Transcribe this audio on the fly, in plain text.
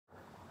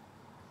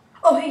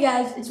Oh, hey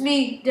guys, it's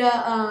me.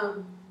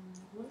 What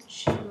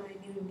should my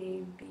new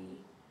name be?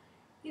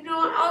 You know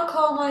what? I'll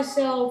call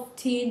myself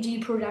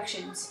TNG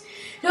Productions.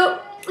 No,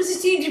 this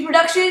is TNG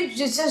Productions.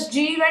 Just says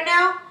G right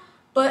now.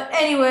 But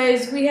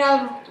anyways, we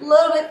have a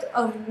little bit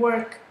of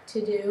work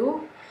to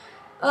do.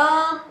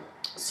 So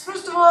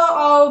first of all,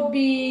 I'll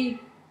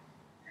be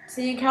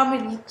seeing how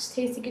many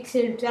takes to get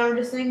to down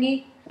this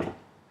thingy,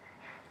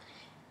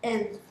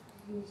 and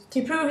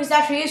to prove this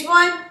actually is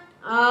one.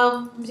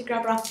 Let me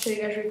grab it off to show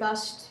you guys really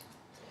fast.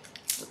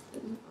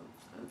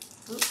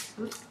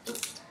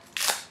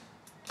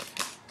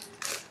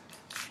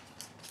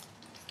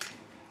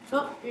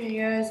 Oh, here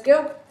you guys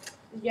go.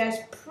 You guys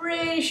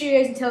pretty sure you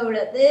guys can tell what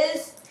that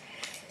is.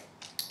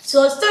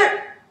 So let's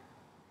start.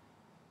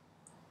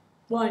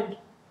 1,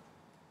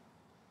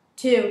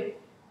 2,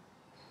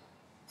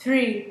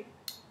 3,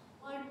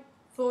 1,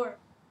 4,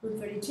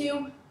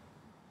 132,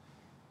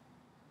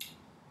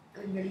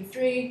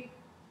 133,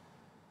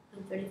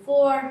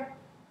 134,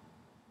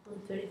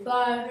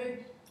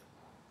 135,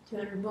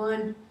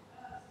 201,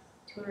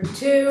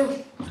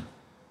 202,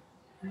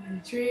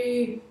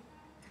 103,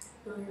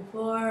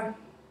 104,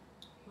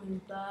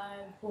 105,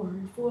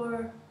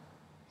 404,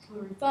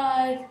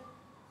 405,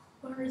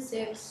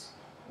 406,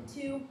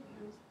 2,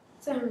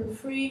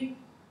 703,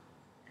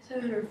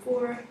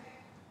 704,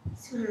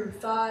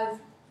 705,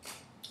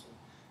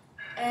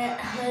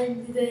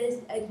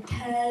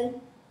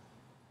 110,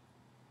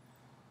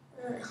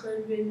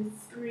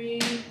 103,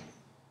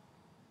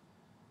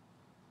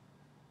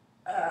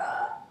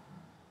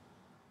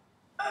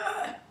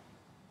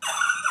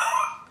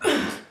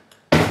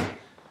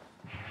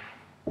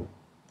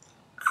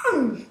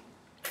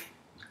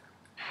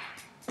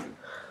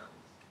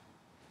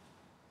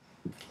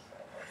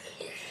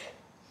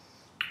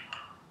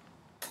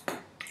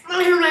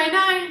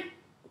 999,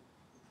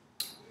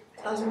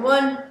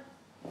 1001.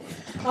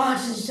 Oh,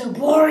 this is so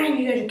boring.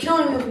 You guys are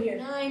killing me over here.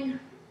 9,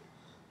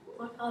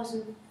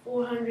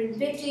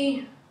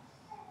 1450,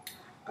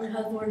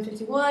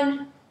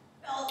 1451,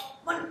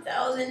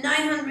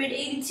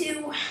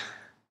 1982.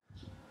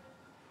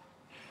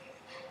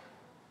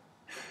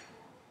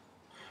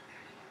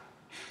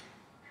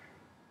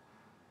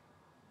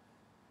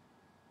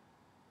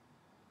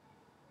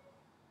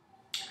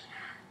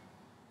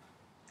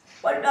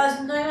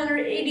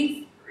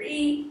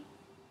 $1,983.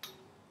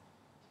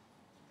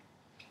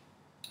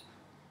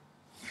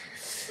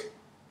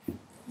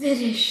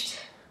 Finished.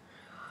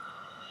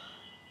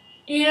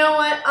 You know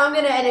what? I'm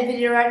gonna edit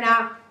video right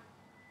now.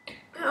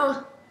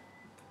 Oh,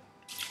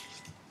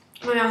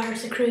 my gosh,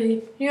 that's so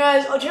crazy. You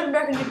guys, I'll check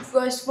back and do you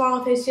guys tomorrow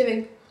on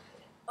Thanksgiving.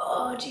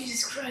 Oh,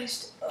 Jesus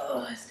Christ.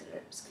 Oh, that's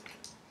good.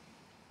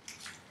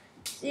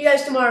 See you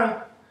guys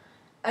tomorrow.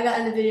 I got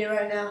in the video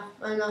right now.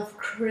 My mouth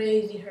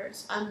crazy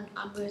hurts. I'm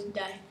going to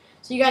die.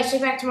 So you guys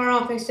check back tomorrow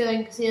on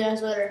Thanksgiving. See you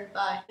guys later.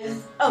 Bye.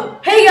 Oh,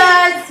 hey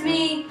guys, it's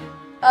me.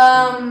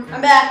 I'm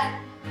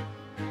back.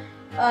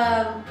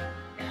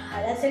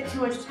 That took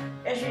too much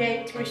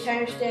yesterday. Too much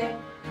time yesterday.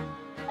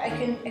 I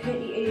couldn't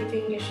eat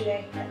anything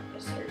yesterday.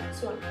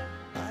 So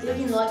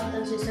looking a lot at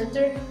the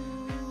center.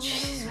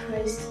 Jesus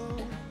Christ.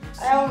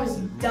 I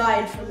almost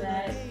died from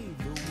that.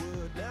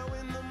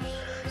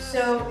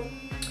 So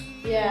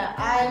yeah,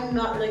 I'm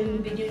not really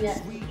going to be doing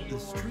that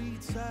anymore.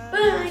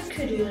 But I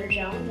could do another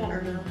challenge. I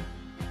don't know.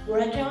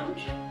 Warhead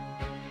challenge?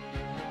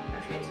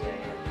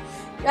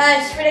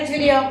 Guys, for next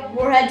video,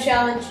 Warhead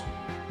challenge.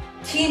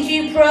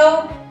 TNG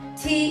Pro,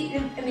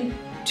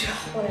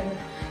 whatever.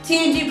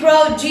 TNG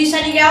Pro, G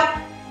signing out.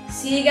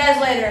 See you guys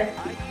later. I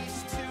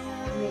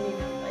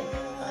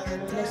don't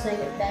know, next thing,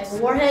 bag of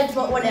warheads,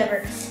 but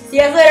whatever. See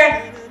you guys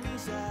later.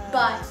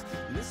 Bye.